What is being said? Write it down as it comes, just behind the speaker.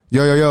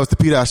Yo, it's the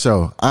P. Dot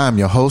Show. I'm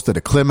your host of the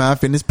Clear Mind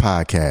Fitness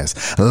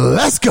Podcast.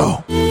 Let's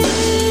go.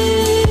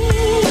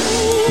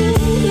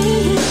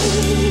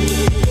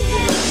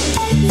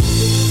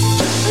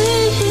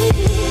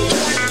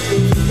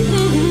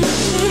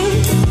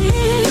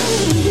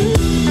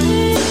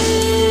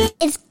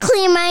 It's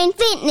Clear Mind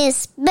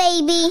Fitness,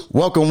 baby.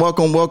 Welcome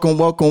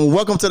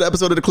to the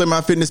episode of the Clear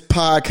Mind Fitness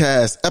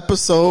Podcast,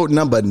 episode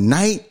number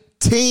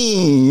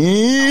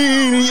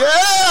 19.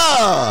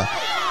 Yeah.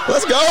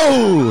 Let's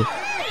go.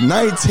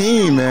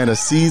 19, man, of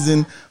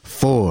season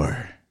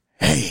 4.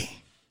 Hey,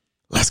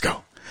 let's go.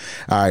 All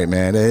right,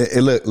 man.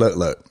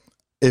 Look.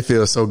 It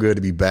feels so good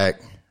to be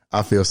back.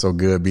 I feel so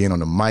good being on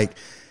the mic.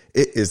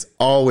 It is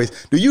always.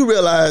 Do you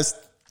realize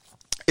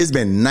it's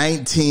been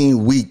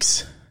 19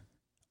 weeks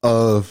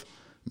of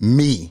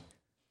me,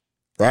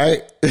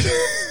 right?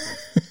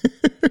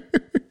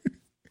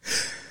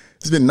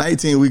 It's been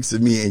 19 weeks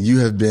of me, and you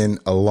have been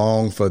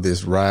along for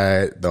this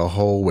ride the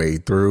whole way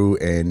through.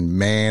 And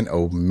man,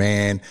 oh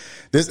man,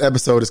 this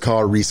episode is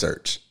called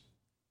Research.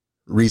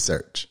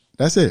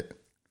 That's it.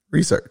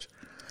 Research.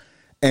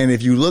 And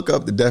if you look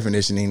up the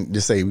definition,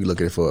 just say we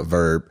look at it for a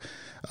verb.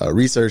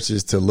 Research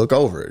is to look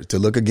over, to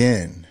look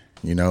again.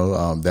 You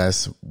know,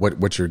 that's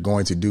what you're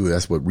going to do.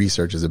 That's what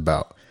research is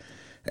about.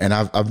 And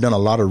I've done a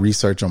lot of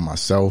research on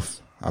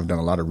myself. I've done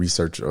a lot of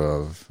research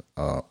on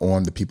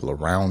the people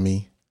around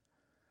me.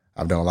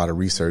 I've done a lot of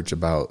research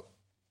about,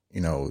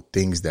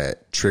 things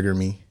that trigger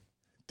me,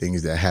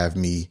 things that have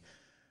me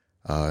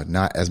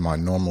not as my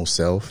normal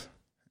self.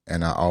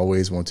 And I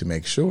always want to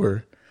make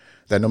sure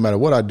that no matter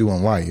what I do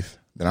in life,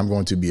 that I'm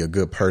going to be a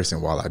good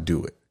person while I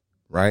do it,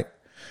 right?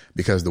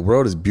 Because the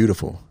world is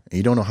beautiful and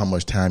you don't know how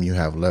much time you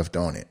have left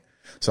on it.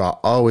 So I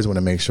always want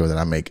to make sure that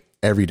I make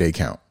every day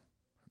count,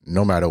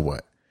 no matter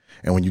what.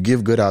 And when you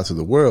give good out to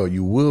the world,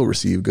 you will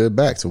receive good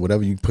back. So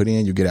whatever you put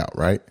in, you get out,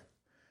 right?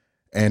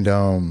 And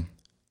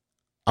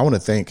I want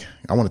to thank God.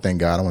 I want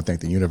to thank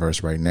the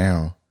universe right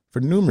now for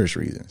numerous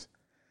reasons.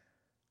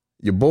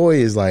 Your boy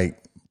is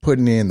like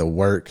putting in the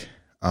work.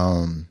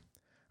 I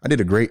did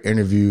a great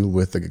interview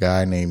with a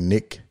guy named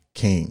Nick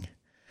King,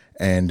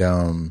 and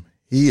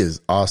he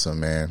is awesome,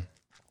 man.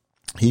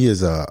 He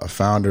is a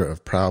founder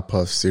of Proud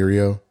Puff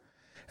Cereal,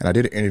 and I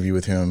did an interview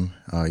with him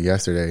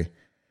yesterday,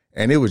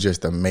 and it was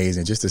just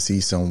amazing just to see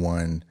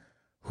someone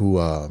who,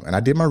 and I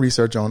did my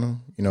research on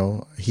him.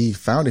 He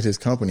founded his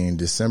company in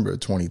December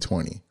of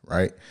 2020,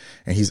 right?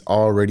 And he's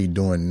already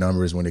doing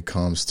numbers when it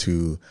comes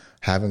to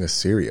having a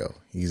cereal.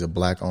 He's a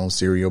Black-owned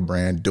cereal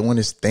brand doing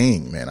his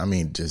thing, man. I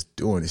mean, just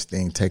doing his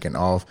thing, taking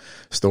off.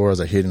 Stores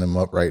are hitting him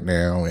up right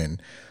now.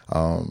 And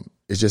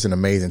it's just an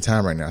amazing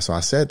time right now. So I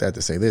said that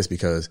to say this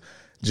because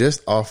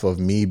just off of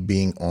me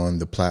being on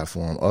the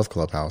platform of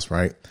Clubhouse,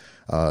 right?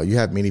 You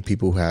have many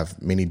people who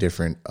have many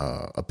different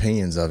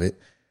opinions of it.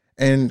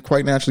 And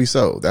quite naturally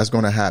so. That's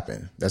going to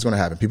happen.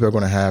 People are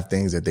going to have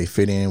things that they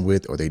fit in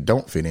with or they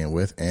don't fit in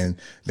with, and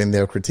then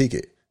they'll critique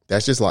it.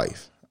 That's just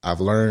life. I've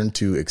learned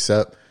to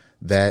accept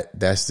that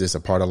that's just a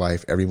part of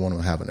life. Everyone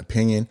will have an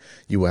opinion.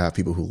 You will have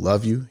people who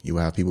love you. You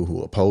will have people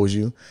who oppose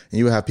you. And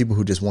you will have people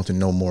who just want to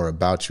know more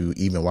about you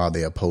even while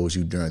they oppose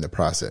you during the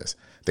process.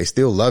 They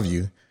still love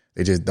you.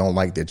 They just don't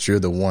like that you're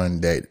the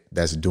one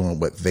that's doing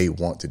what they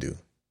want to do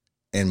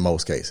in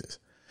most cases.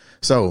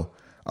 So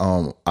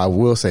I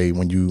will say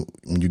when you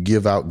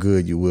give out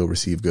good, you will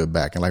receive good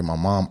back. And like my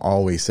mom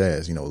always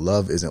says,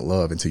 love isn't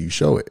love until you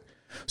show it.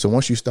 So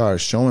once you start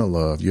showing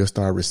love, you'll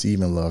start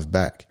receiving love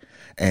back.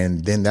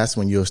 And then that's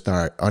when you'll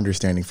start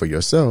understanding for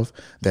yourself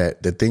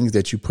that the things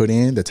that you put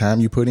in, the time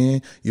you put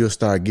in, you'll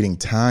start getting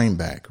time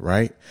back,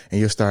 right?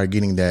 And you'll start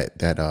getting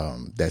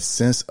that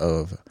sense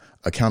of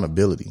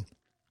accountability.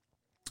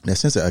 That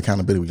sense of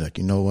accountability, like,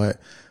 you know what?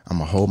 I'm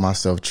going to hold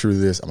myself true to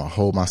this. I'm going to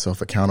hold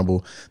myself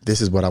accountable.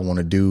 This is what I want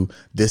to do.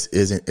 This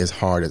isn't as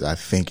hard as I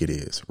think it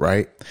is,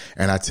 right?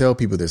 And I tell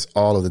people this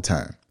all of the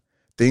time.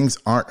 Things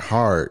aren't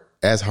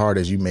as hard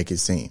as you make it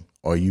seem,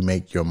 or you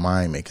make your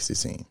mind makes it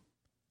seem.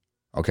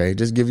 Okay,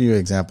 just give you an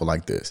example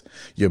like this.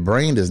 Your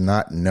brain does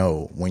not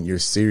know when you're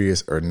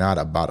serious or not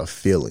about a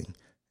feeling.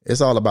 It's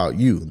all about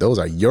you. Those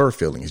are your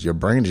feelings. Your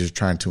brain is just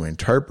trying to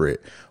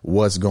interpret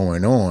what's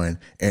going on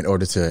in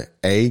order to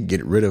A,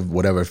 get rid of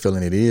whatever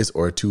feeling it is,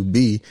 or to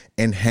B,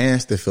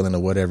 enhance the feeling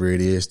of whatever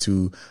it is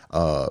to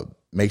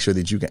make sure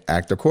that you can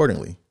act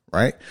accordingly.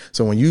 Right.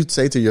 So when you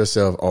say to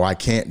yourself, oh, I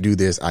can't do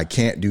this, I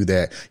can't do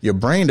that, your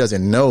brain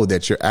doesn't know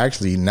that you're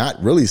actually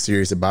not really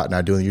serious about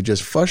not doing it. You're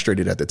just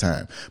frustrated at the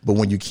time. But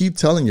when you keep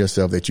telling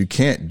yourself that you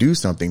can't do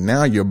something,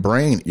 now your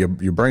brain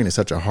is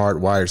such a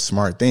hardwired,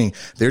 smart thing.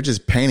 They're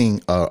just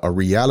painting a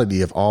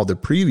reality of all the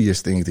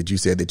previous things that you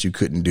said that you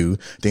couldn't do,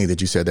 things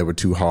that you said that were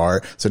too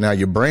hard. So now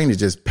your brain is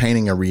just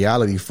painting a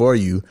reality for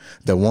you,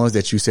 the ones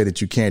that you said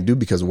that you can't do,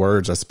 because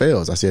words are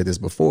spells. I said this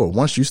before.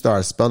 Once you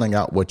start spelling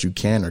out what you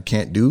can or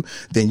can't do,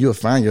 then you'll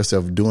find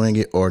yourself doing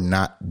it or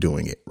not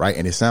doing it, right?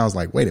 And it sounds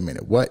like, wait a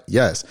minute, what?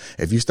 Yes.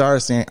 If you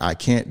start saying, I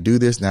can't do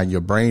this, now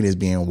your brain is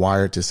being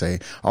wired to say,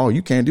 oh,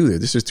 you can't do this.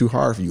 This is too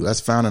hard for you. Let's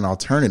find an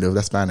alternative.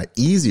 Let's find an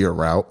easier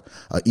route,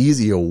 an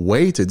easier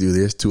way to do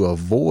this to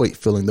avoid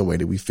feeling the way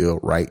that we feel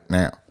right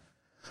now.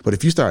 But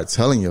if you start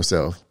telling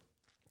yourself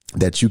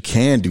that you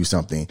can do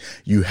something,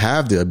 you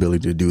have the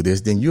ability to do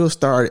this, then you'll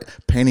start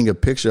painting a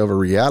picture of a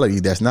reality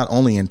that's not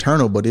only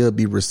internal, but it'll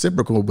be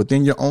reciprocal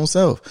within your own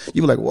self.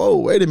 You'll be like, whoa,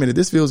 wait a minute.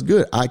 This feels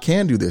good. I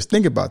can do this.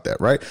 Think about that,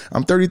 right?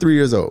 I'm 33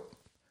 years old,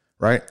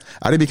 right?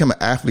 I didn't become an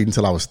athlete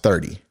until I was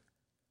 30.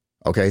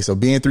 Okay. So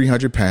being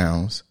 300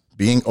 pounds,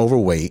 being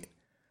overweight,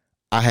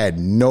 I had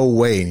no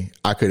way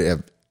I could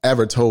have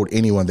ever told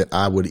anyone that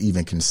I would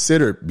even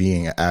consider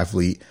being an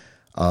athlete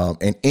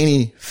in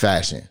any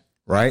fashion,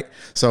 right?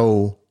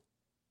 So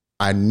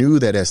I knew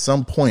that at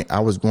some point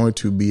I was going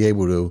to be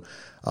able to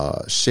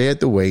shed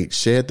the weight,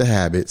 shed the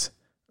habits,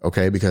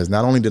 okay? Because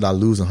not only did I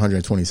lose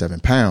 127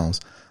 pounds,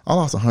 I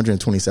lost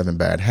 127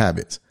 bad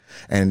habits.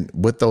 And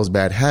with those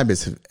bad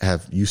habits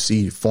have you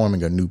see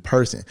forming a new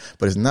person,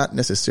 but it's not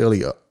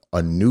necessarily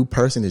a new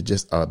person. Is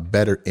just a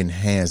better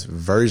enhanced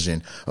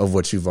version of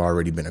what you've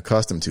already been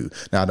accustomed to.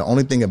 Now, the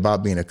only thing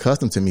about being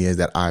accustomed to me is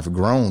that I've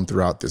grown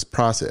throughout this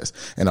process.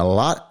 And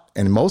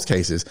in most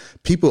cases,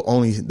 people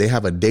they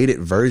have a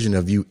dated version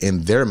of you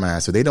in their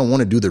mind. So they don't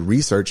want to do the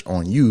research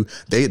on you.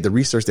 The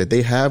research that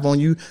they have on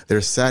you, they're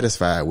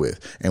satisfied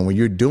with. And when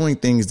you're doing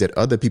things that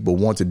other people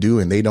want to do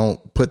and they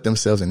don't put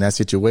themselves in that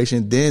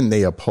situation, then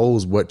they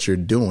oppose what you're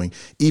doing,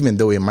 even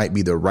though it might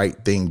be the right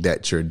thing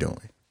that you're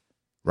doing.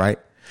 Right?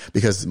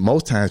 Because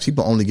most times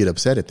people only get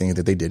upset at things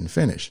that they didn't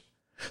finish.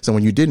 So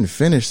when you didn't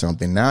finish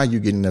something, now you're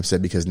getting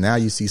upset because now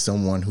you see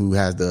someone who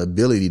has the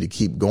ability to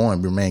keep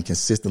going, remain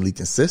consistently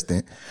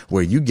consistent,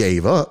 where you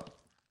gave up.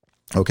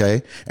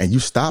 Okay. And you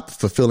stopped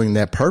fulfilling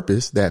that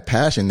purpose, that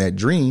passion, that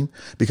dream,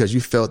 because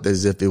you felt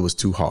as if it was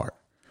too hard.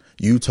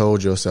 You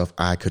told yourself,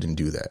 I couldn't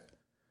do that.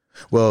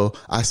 Well,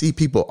 I see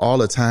people all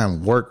the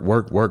time work.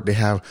 They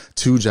have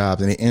 2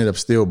 jobs and they ended up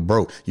still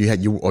broke.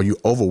 You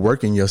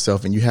overworking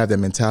yourself and you have that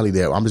mentality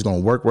that I'm just going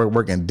to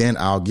work. And then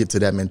I'll get to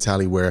that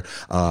mentality where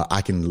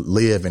I can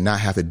live and not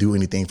have to do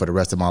anything for the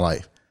rest of my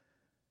life.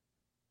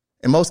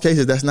 In most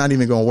cases, that's not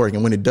even going to work.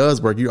 And when it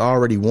does work, you're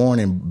already worn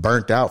and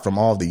burnt out from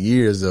all the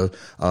years of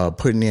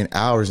putting in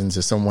hours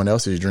into someone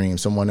else's dream,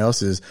 someone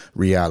else's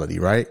reality,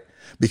 right?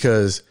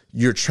 Because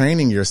you're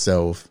training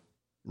yourself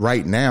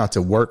right now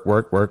to work.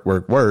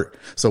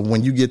 So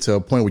when you get to a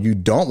point where you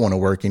don't want to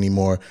work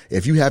anymore,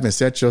 if you haven't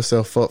set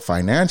yourself up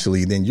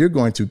financially, then you're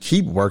going to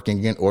keep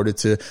working in order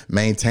to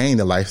maintain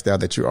the lifestyle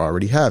that you're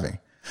already having.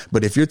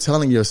 But if you're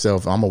telling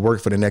yourself, I'm going to work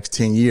for the next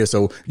 10 years.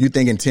 So you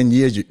think in 10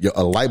 years,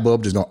 a light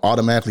bulb just going to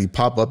automatically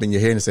pop up in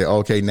your head and say,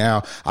 okay,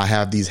 now I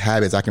have these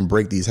habits. I can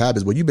break these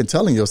habits. Well, you've been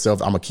telling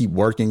yourself, I'm going to keep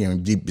working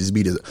and just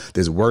be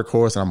this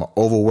workhorse. And I'm going to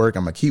overwork.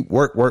 I'm going to keep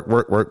work.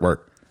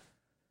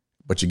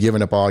 But you're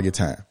giving up all your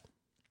time.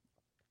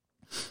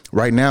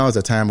 Right now is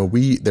a time where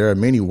there are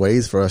many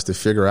ways for us to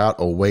figure out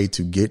a way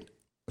to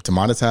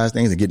monetize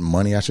things and get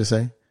money, I should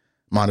say.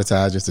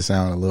 Monetize just to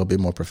sound a little bit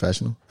more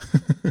professional,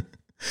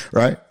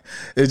 right?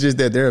 It's just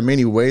that there are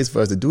many ways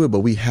for us to do it, but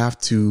we have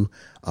to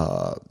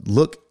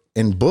look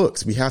in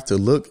books. We have to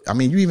look. I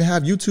mean, you even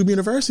have YouTube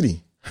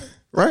University,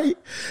 right?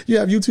 You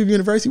have YouTube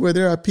University where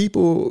there are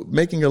people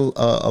making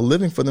a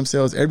living for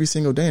themselves every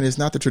single day. And it's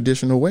not the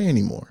traditional way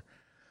anymore.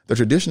 The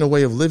traditional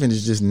way of living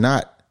is just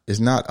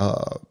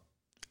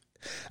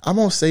I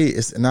won't say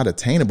it's not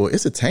attainable.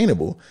 It's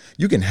attainable.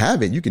 You can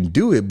have it. You can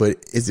do it. But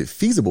is it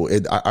feasible?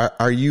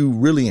 Are you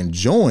really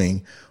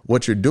enjoying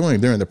what you're doing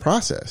during the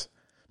process?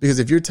 Because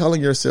if you're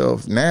telling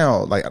yourself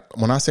now, like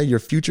when I say your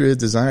future is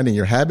designed in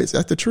your habits,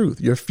 that's the truth.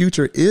 Your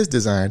future is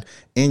designed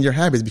in your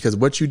habits because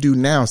what you do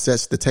now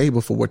sets the table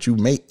for what you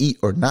may eat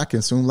or not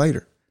consume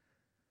later.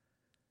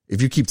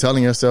 If you keep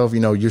telling yourself,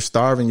 you're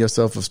starving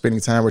yourself of spending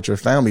time with your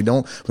family,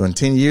 when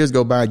 10 years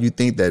go by, you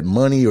think that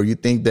money or you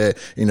think that,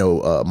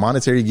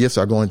 monetary gifts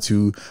are going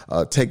to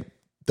take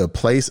the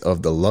place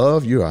of the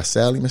love, you are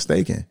sadly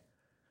mistaken.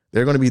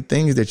 There are going to be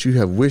things that you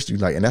have wished you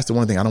like, and that's the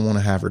one thing I don't want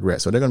to have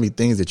regret. So there are going to be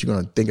things that you're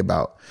going to think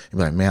about and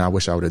be like, man, I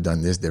wish I would have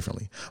done this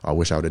differently. Or I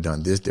wish I would have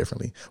done this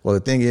differently. Well,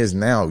 the thing is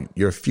now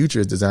your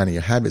future is designing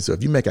your habits. So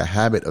if you make a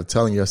habit of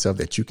telling yourself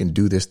that you can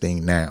do this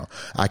thing now,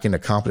 I can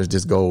accomplish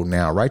this goal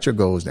now, write your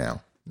goals down.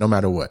 No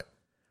matter what,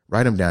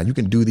 write them down. You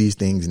can do these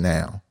things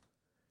now.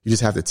 You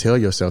just have to tell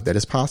yourself that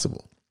it's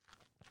possible.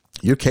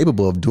 You're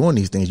capable of doing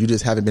these things. You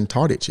just haven't been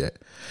taught it yet.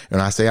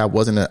 And I say I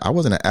wasn't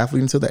an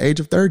athlete until the age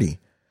of 30,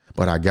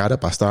 but I got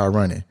up, I started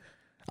running.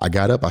 I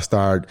got up, I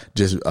started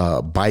just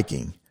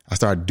biking. I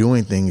started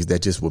doing things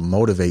that just would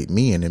motivate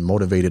me and it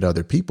motivated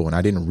other people. And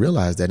I didn't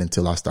realize that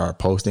until I started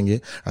posting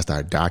it. I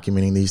started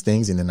documenting these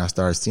things. And then I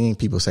started seeing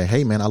people say,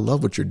 hey, man, I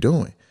love what you're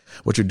doing.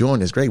 What you're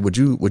doing is great. Would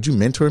you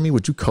mentor me?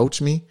 Would you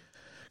coach me?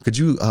 Could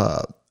you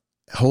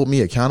hold me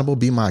accountable,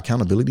 be my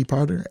accountability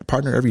partner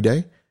every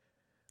day?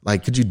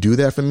 Like, could you do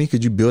that for me?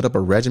 Could you build up a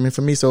regimen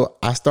for me? So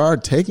I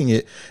started taking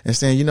it and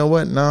saying, you know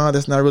what? Nah,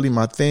 that's not really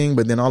my thing.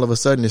 But then all of a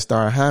sudden it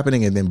started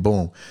happening, and then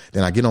boom.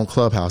 Then I get on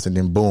Clubhouse, and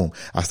then boom,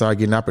 I started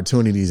getting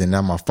opportunities, and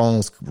now my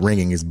phone's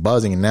ringing, it's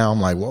buzzing. And now I'm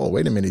like, whoa,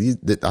 wait a minute.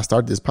 I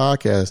started this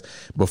podcast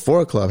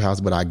before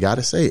Clubhouse, but I got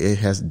to say it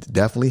has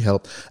definitely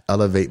helped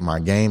elevate my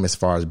game as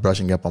far as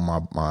brushing up on my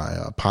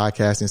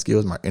podcasting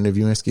skills, my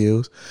interviewing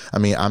skills. I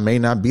mean, I may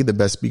not be the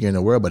best speaker in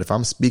the world, but if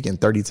I'm speaking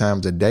 30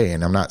 times a day,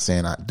 and I'm not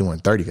saying I'm doing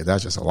 30 because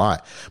that's just a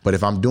lot. But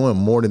if I'm doing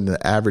more than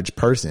the average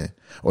person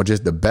or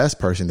just the best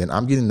person, then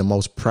I'm getting the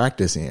most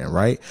practice in,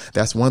 right?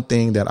 That's one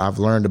thing that I've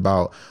learned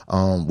about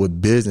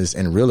with business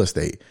and real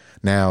estate.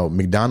 Now,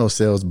 McDonald's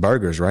sells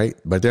burgers, right?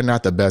 But they're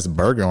not the best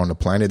burger on the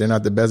planet. They're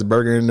not the best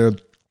burger in their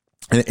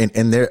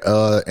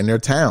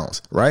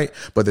towns, right?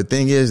 But the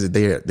thing is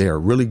that they are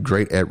really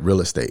great at real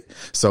estate.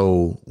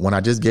 So when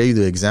I just gave you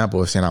the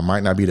example of saying I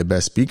might not be the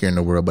best speaker in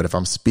the world, but if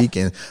I'm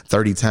speaking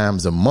 30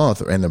 times a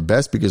month and the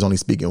best speaker is only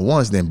speaking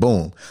once, then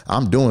boom,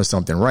 I'm doing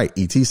something right.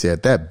 ET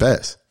said that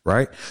best.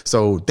 Right.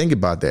 So think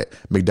about that.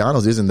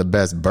 McDonald's isn't the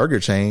best burger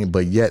chain,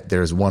 but yet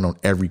there's one on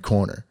every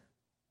corner.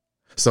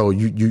 So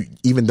you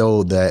even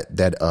though that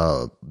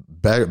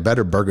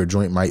better burger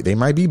joint might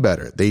be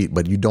better,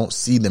 but you don't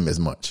see them as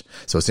much.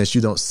 So since you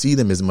don't see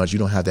them as much, you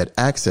don't have that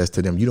access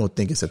to them. You don't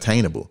think it's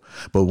attainable.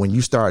 But when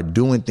you start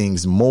doing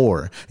things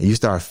more and you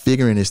start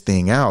figuring this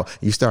thing out,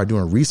 you start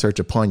doing research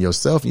upon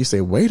yourself, and you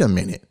say, wait a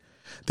minute,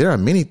 there are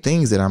many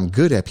things that I'm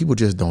good at. People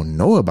just don't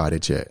know about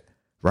it yet.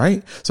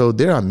 Right. So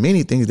there are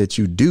many things that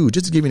you do.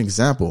 Just to give you an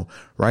example,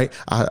 right?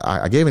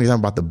 I gave an example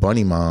about the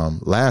bunny mom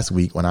last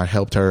week when I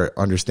helped her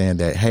understand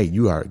that, hey,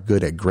 you are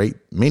good at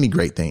many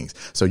great things.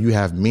 So you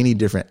have many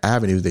different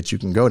avenues that you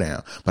can go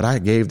down. But I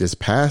gave this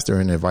pastor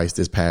an advice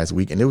this past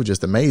week, and it was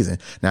just amazing.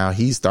 Now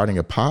he's starting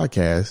a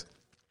podcast.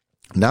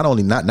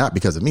 Not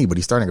because of me, but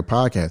he's starting a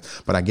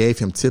podcast. But I gave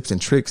him tips and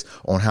tricks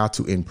on how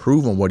to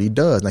improve on what he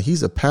does. Now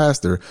he's a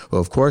pastor. Well,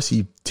 of course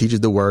he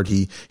teaches the word.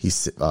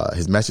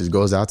 His message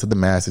goes out to the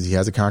masses. He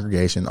has a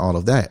congregation, all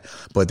of that.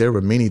 But there were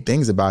many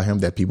things about him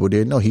that people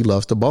didn't know. He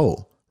loves to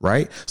bowl,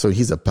 right? So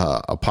he's a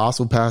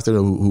pastor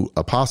who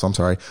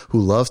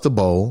loves to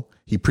bowl.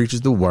 He preaches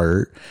the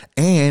word,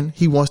 and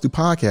he wants to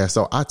podcast.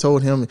 So I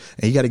told him,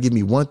 and you got to give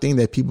me one thing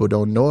that people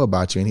don't know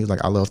about you. And he was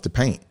like, I love to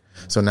paint.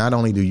 So not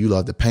only do you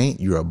love to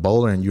paint, you're a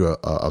bowler and you're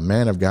a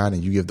man of God,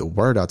 and you give the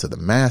word out to the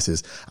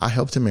masses. I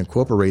helped him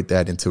incorporate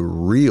that into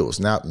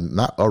reels, not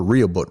a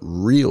reel, but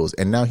reels.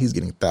 And now he's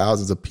getting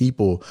thousands of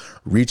people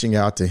reaching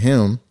out to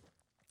him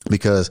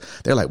because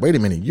they're like, wait a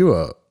minute,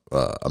 you're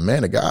a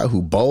man of God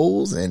who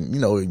bowls and,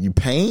 you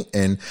paint.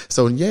 And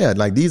so, yeah,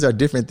 like these are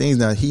different things.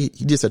 Now he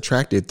just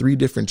attracted 3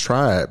 different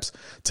tribes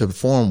to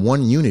form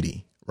one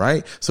unity.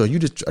 Right. So you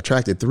just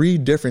attracted 3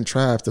 different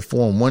tribes to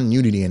form one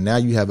unity. And now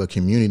you have a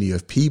community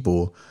of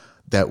people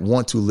that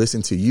want to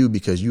listen to you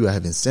because you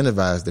have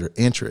incentivized their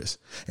interest.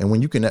 And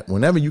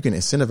whenever you can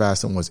incentivize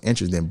someone's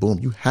interest, then boom,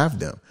 you have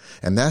them.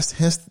 And that's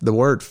hence the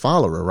word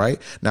follower.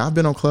 Right now, I've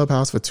been on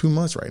Clubhouse for 2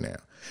 months right now,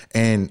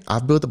 and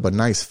I've built up a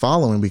nice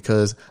following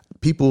because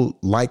people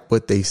like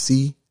what they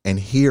see and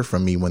hear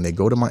from me when they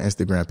go to my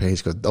Instagram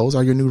page, because those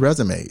are your new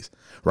resumes.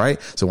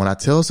 Right. So when I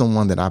tell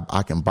someone that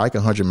I can bike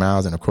 100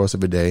 miles in the course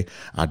of a day,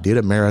 I did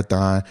a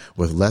marathon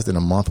with less than a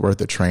month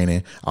worth of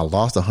training. I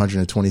lost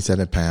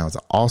 127 pounds. I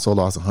also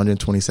lost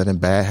 127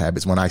 bad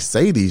habits. When I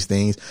say these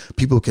things,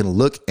 people can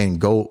look and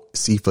go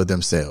see for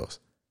themselves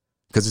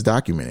because it's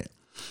documented.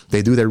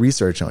 They do their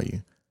research on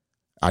you.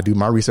 I do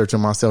my research on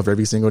myself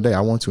every single day.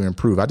 I want to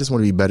improve. I just want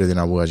to be better than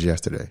I was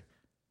yesterday.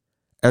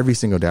 Every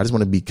single day. I just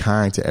want to be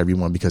kind to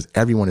everyone because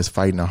everyone is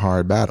fighting a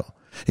hard battle.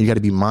 And you got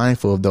to be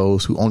mindful of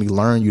those who only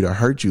learn you to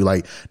hurt you.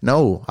 Like,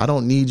 no, I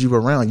don't need you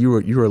around.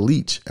 You're a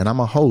leech and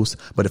I'm a host.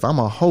 But if I'm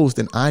a host,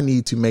 then I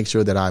need to make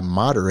sure that I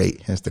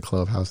moderate, hence the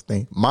Clubhouse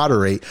thing,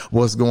 moderate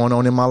what's going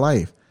on in my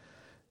life.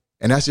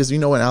 And that's just,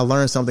 and I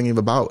learned something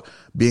about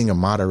being a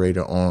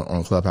moderator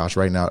on Clubhouse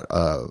right now.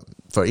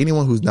 For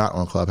anyone who's not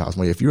on Clubhouse,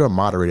 if you're a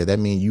moderator, that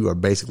means you are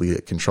basically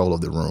in control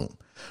of the room.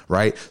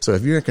 Right. So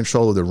if you're in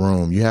control of the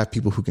room, you have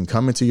people who can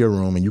come into your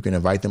room and you can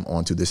invite them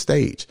onto the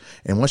stage.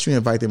 And once you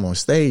invite them on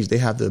stage, they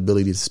have the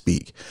ability to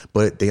speak,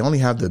 but they only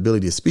have the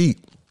ability to speak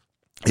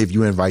if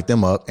you invite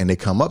them up and they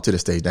come up to the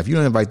stage. Now, if you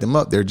don't invite them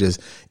up, they're just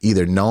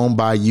either known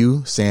by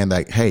you saying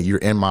like, hey, you're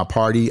in my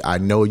party. I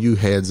know you,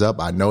 heads up.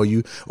 I know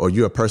you. Or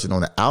you're a person on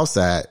the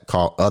outside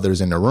called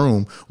others in the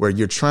room where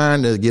you're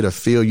trying to get a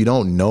feel. You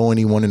don't know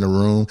anyone in the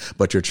room,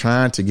 but you're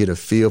trying to get a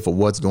feel for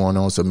what's going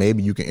on. So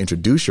maybe you can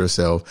introduce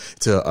yourself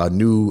to a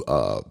new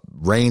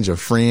range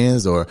of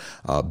friends or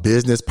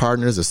business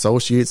partners,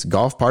 associates,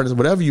 golf partners,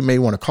 whatever you may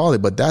want to call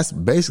it. But that's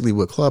basically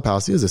what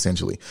Clubhouse is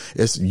essentially.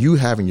 It's you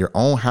having your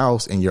own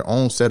house and your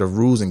own set of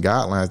rules and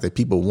guidelines that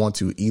people want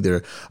to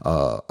either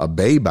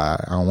obey by.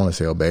 I don't want to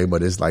say obey,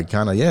 but it's like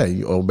kind of,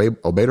 you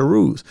obey the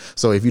rules.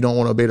 So if you don't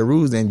want to obey the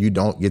rules, then you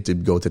don't get to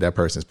go to that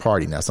person's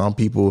party. Now, some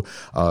people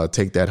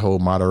take that whole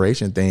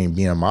moderation thing,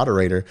 being a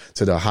moderator,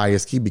 to the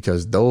highest key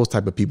because those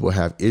type of people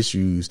have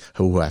issues,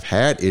 who have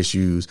had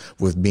issues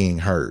with being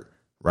heard.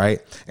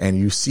 right? And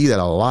you see that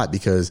a lot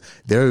because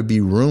there would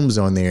be rooms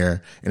on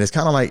there, and it's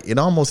kind of like, it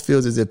almost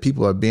feels as if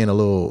people are being a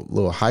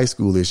little high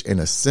schoolish in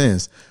a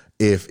sense.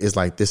 If it's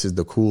like, this is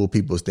the cool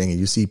people's thing, and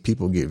you see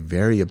people get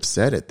very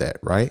upset at that,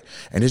 right?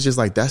 And it's just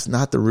like, that's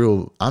not the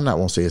real,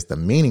 won't say it's the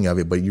meaning of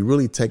it, but you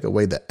really take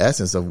away the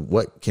essence of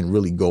what can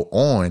really go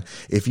on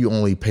if you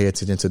only pay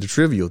attention to the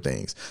trivial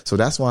things. So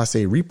that's why I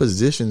say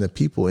reposition the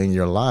people in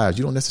your lives.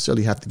 You don't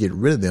necessarily have to get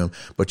rid of them,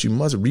 but you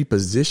must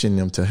reposition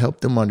them to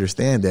help them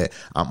understand that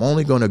I'm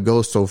only going to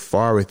go so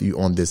far with you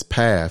on this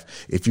path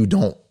if you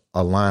don't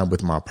align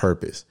with my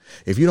purpose.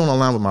 If you don't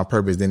align with my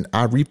purpose, then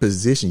I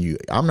reposition you.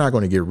 I'm not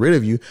going to get rid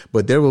of you,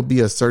 but there will be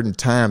a certain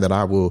time that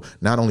I will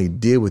not only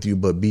deal with you,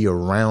 but be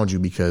around you,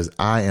 because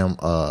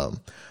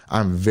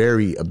I'm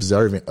very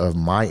observant of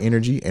my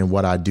energy and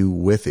what I do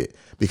with it,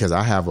 because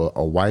I have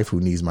a wife who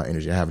needs my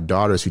energy. I have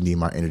daughters who need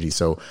my energy.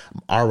 So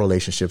our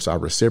relationships are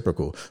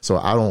reciprocal. So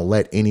I don't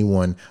let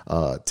anyone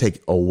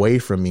take away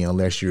from me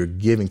unless you're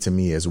giving to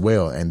me as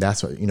well. And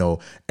that's what,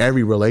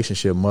 every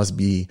relationship must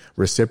be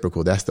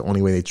reciprocal. That's the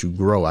only way that you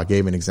grow. I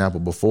gave an example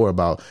before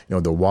about,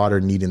 the water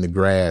needing the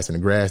grass and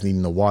the grass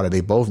needing the water.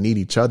 They both need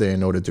each other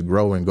in order to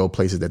grow and go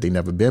places that they've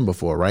never been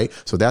before, right?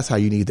 So that's how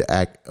you need to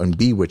act and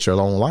be with your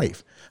own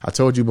life. I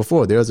told you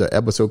before, there's an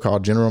episode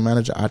called General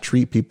Manager. I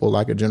treat people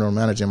like a general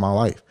manager in my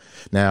life.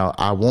 Now,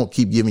 I won't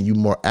keep giving you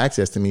more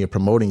access to me and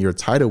promoting your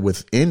title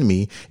within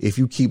me if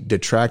you keep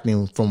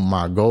detracting from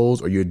my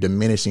goals or you're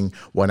diminishing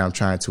what I'm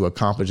trying to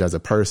accomplish as a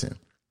person.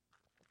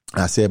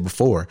 I said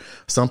before,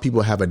 some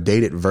people have a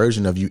dated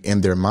version of you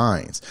in their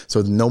minds.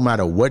 So no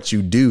matter what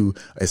you do,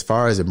 as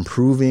far as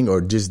improving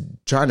or just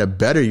trying to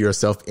better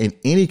yourself in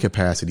any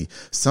capacity,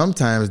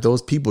 sometimes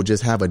those people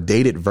just have a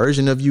dated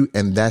version of you,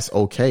 and that's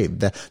okay.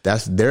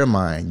 That's their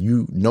mind.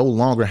 You no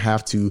longer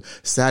have to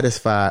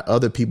satisfy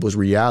other people's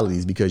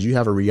realities, because you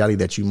have a reality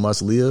that you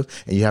must live,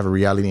 and you have a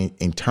reality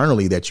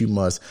internally that you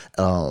must,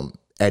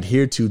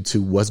 adhere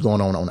to what's going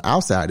on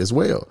outside as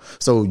well.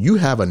 So you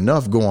have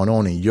enough going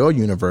on in your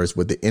universe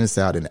with the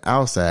inside and the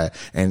outside,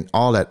 and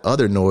all that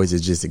other noise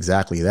is just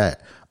exactly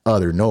that,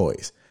 other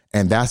noise.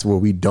 And that's where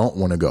we don't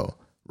want to go,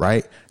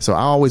 right? So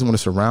I always want to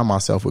surround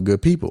myself with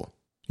good people.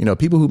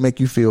 People who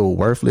make you feel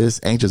worthless,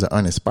 anxious, or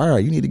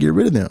uninspired, you need to get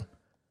rid of them.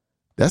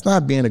 That's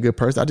not being a good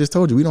person. I just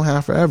told you, we don't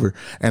have forever.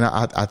 And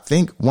I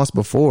think once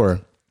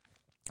before,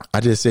 I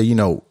just said,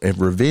 if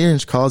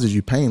revenge causes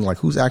you pain, like,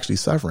 who's actually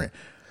suffering?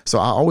 So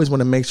I always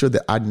want to make sure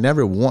that I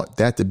never want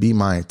that to be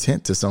my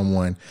intent to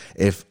someone.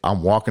 If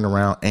I'm walking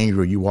around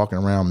angry, or you walking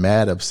around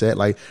mad, upset,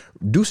 like,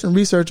 do some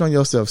research on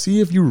yourself. See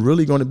if you're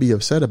really going to be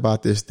upset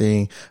about this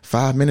thing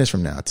 5 minutes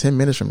from now, 10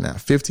 minutes from now,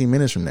 15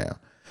 minutes from now.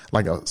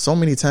 Like, so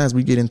many times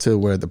we get into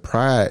where the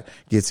pride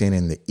gets in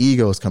and the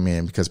egos come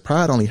in, because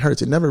pride only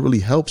hurts. It never really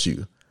helps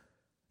you.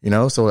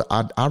 So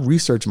I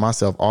research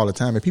myself all the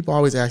time, and people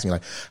always ask me,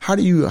 like, how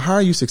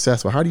are you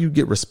successful? How do you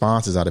get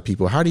responses out of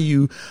people? How do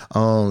you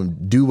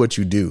do what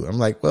you do? I'm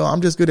like, well,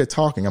 I'm just good at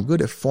talking. I'm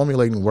good at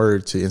formulating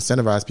words to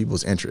incentivize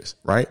people's interest,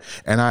 right?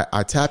 And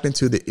I tap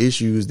into the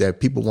issues that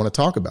people want to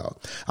talk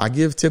about. I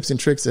give tips and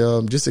tricks,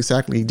 just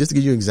to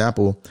give you an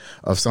example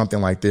of something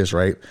like this,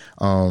 right?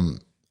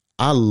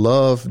 I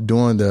love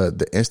doing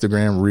the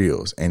Instagram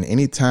reels, and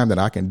anytime that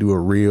I can do a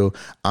reel,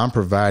 I'm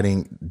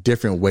providing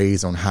different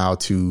ways on how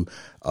to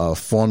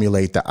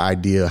formulate the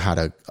idea, how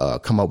to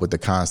come up with the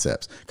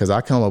concepts, because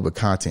I come up with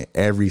content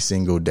every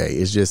single day.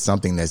 It's just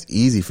something that's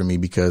easy for me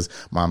because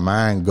my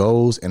mind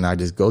goes, and I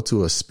just go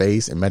to a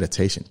space, and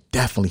meditation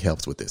definitely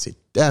helps with this. It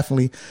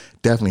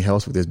definitely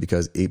helps with this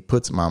because it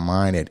puts my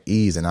mind at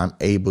ease, and I'm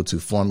able to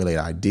formulate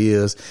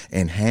ideas,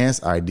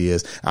 enhance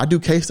ideas. I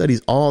do case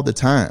studies all the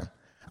time.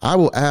 I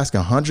will ask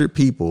 100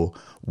 people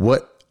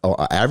what an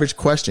average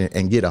question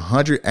and get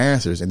 100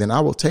 answers. And then I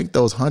will take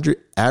those 100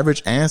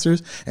 average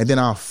answers, and then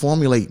I'll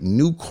formulate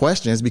new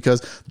questions because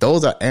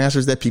those are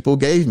answers that people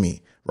gave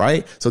me.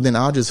 Right. So then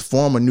I'll just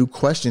form a new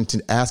question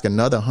to ask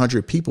another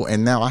 100 people.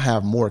 And now I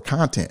have more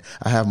content.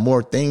 I have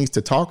more things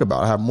to talk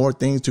about. I have more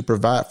things to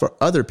provide for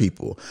other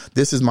people.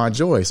 This is my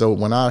joy. So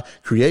when I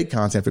create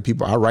content for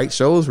people, I write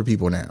shows for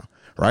people now.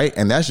 Right.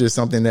 And that's just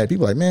something that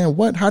people are like, man,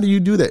 what? How do you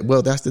do that?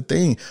 Well, that's the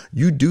thing.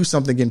 You do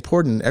something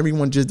important.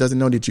 Everyone just doesn't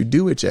know that you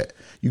do it yet.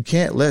 You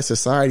can't let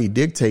society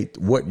dictate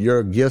what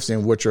your gifts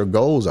and what your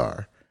goals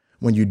are.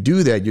 When you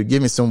do that, you're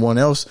giving someone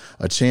else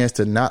a chance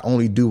to not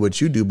only do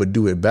what you do, but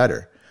do it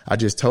better. I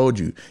just told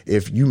you,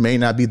 if you may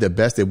not be the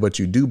best at what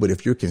you do, but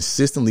if you're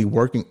consistently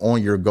working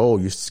on your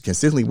goal, you're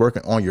consistently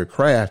working on your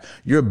craft,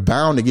 you're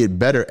bound to get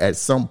better at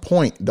some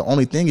point. The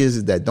only thing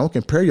is that don't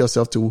compare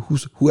yourself to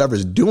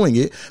whoever's doing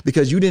it,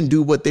 because you didn't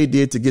do what they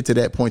did to get to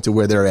that point to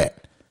where they're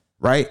at.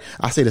 Right.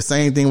 I say the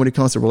same thing when it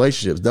comes to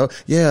relationships, though.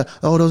 Yeah.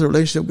 Oh, those are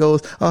relationship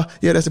goals. Oh,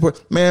 yeah, that's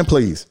important. Man,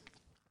 please.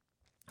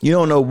 You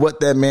don't know what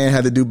that man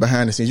had to do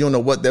behind the scenes. You don't know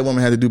what that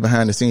woman had to do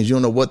behind the scenes. You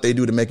don't know what they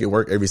do to make it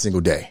work every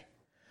single day.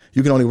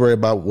 You can only worry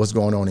about what's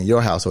going on in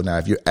your household. Now,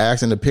 if you're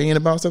asking an opinion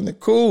about something,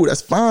 cool,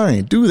 that's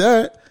fine. Do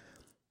that.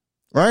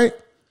 Right.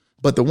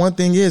 But the one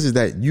thing is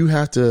that you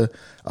have to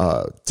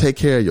take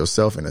care of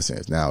yourself in a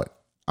sense. Now,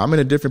 I'm in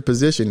a different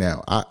position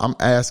now. I'm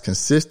asked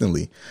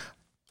consistently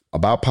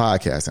about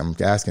podcasting.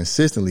 I'm asked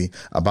consistently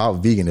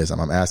about veganism.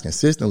 I'm asked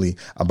consistently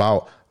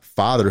about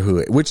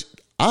fatherhood, which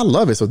I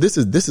love it. So this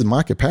is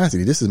my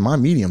capacity. This is my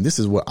medium. This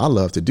is what I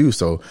love to do.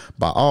 So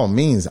by all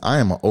means, I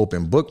am an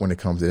open book when it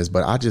comes to this,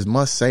 but I just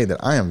must say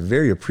that I am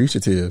very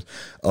appreciative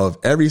of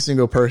every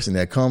single person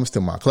that comes to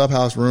my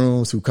Clubhouse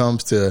rooms, who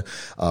comes to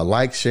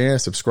like, share,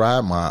 and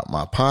subscribe my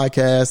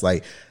podcast.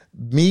 Like,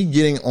 me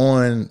getting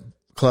on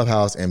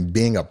Clubhouse and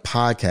being a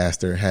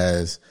podcaster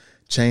has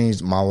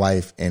changed my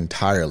life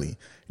entirely.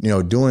 You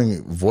know,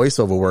 doing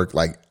voiceover work,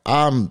 like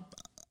I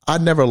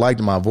never liked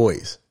my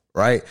voice.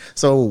 Right.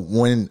 So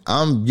when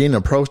I'm getting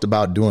approached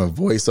about doing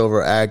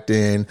voiceover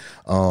acting,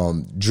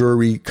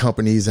 jewelry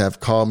companies have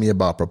called me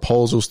about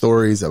proposal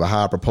stories about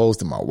how I proposed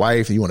to my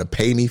wife. You want to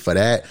pay me for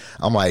that?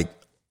 I'm like,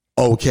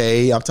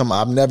 okay. I'm talking,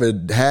 I've never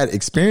had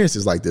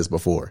experiences like this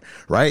before.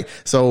 Right.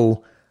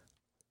 So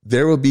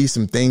there will be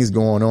some things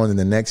going on in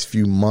the next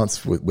few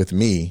months with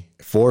me,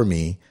 for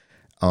me.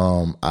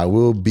 I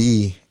will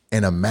be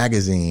in a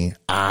magazine.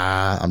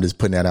 I'm just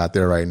putting that out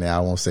there right now.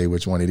 I won't say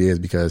which one it is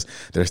because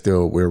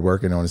we're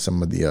working on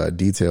some of the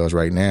details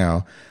right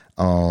now.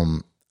 I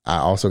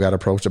also got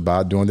approached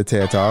about doing the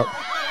TED Talk.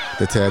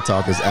 The TED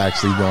Talk is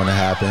actually going to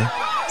happen.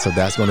 So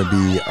that's going to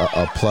be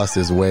a plus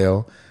as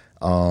well.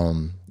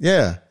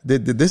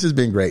 This has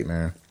been great,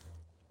 man.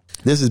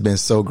 This has been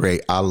so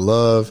great. I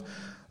love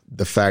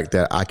the fact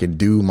that I can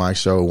do my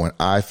show when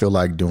I feel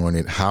like doing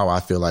it, how I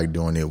feel like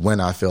doing it, when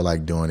I feel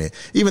like doing it,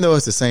 even though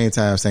it's the same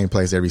time, same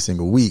place every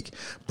single week.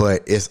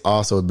 But it's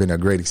also been a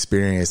great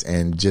experience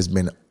and just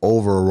been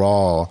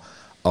overall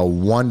a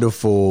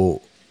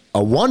wonderful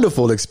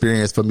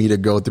experience for me to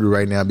go through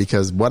right now,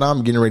 because what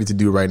I'm getting ready to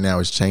do right now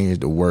is change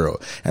the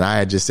world. And I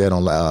had just said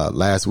on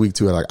last week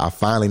too, like, I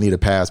finally need a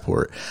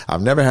passport.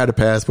 I've never had a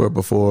passport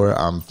before.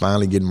 I'm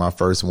finally getting my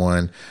first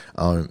one.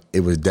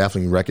 It was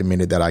definitely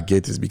recommended that I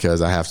get this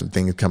because I have some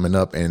things coming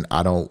up and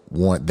I don't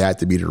want that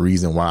to be the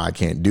reason why I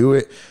can't do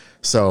it.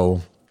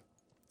 So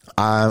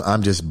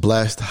I'm just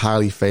blessed,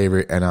 highly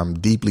favored, and I'm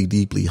deeply,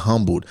 deeply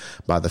humbled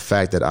by the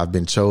fact that I've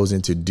been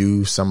chosen to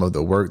do some of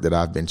the work that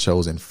I've been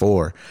chosen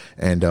for.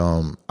 And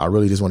I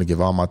really just want to give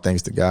all my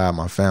thanks to God,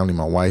 my family,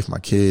 my wife, my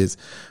kids,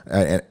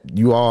 and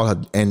you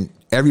all, and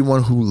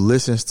everyone who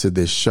listens to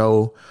this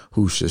show,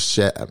 who should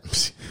share,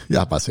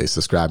 y'all about to say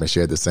subscribe and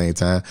share at the same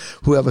time.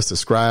 Whoever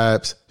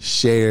subscribes,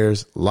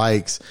 shares,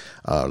 likes,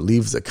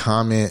 leaves a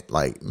comment,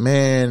 like,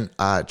 man,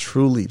 I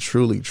truly,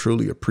 truly,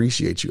 truly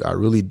appreciate you. I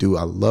really do.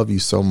 I love you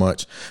so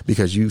much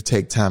because you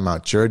take time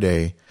out your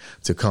day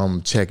to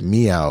come check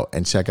me out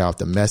and check out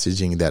the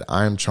messaging that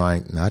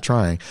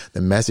the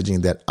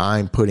messaging that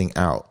I'm putting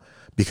out.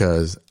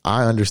 Because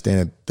I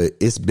understand that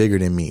it's bigger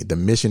than me. The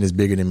mission is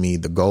bigger than me.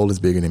 The goal is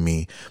bigger than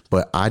me.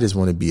 But I just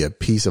want to be a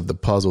piece of the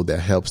puzzle that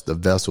helps the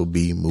vessel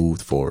be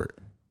moved forward.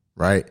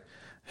 Right?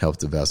 Helps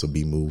the vessel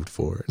be moved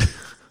forward.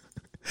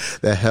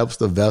 That helps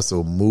the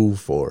vessel move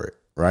forward.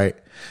 Right?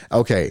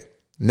 Okay.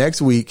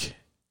 Next week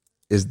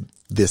is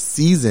the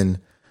season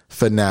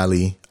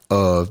finale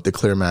of the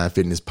Clear Mind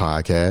Fitness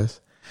podcast.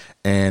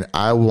 And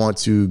I want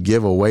to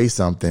give away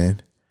something.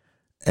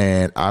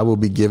 And I will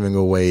be giving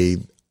away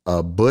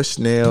a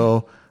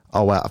Bushnell.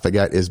 Oh wow, I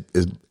forgot is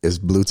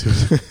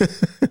Bluetooth.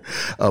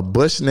 A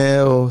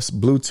Bushnell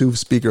Bluetooth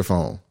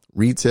speakerphone,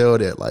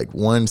 retailed at like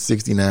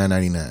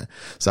 $169.99.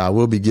 So I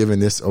will be giving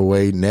this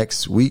away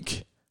next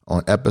week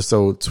on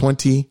episode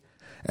 20,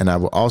 and I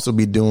will also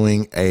be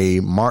doing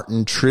a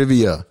Martin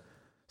trivia.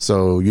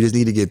 So you just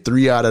need to get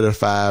 3 out of the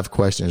 5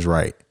 questions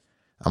right.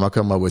 I'm gonna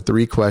come up with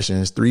 3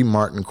 questions, 3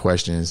 Martin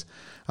questions.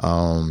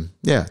 3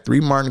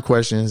 Martin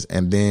questions,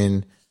 and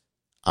then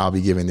I'll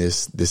be giving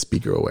this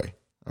speaker away.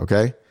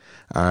 Okay.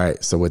 All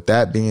right. So with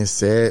that being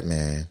said,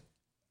 man,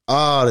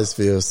 this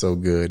feels so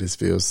good. This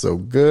feels so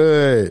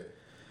good.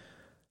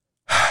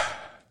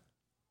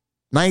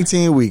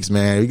 19 weeks,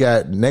 man. We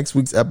got next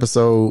week's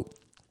episode.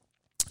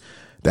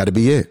 That'll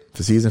be it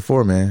for season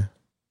 4, man.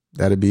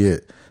 That'll be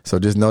it. So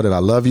just know that I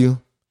love you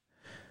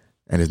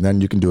and there's nothing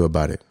you can do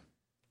about it.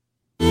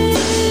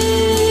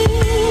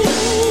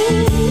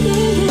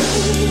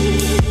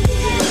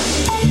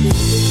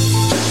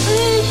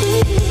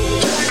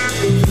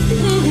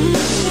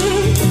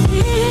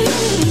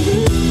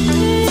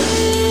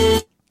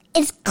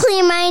 It's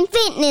Clear Mind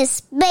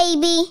Fitness,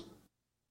 baby.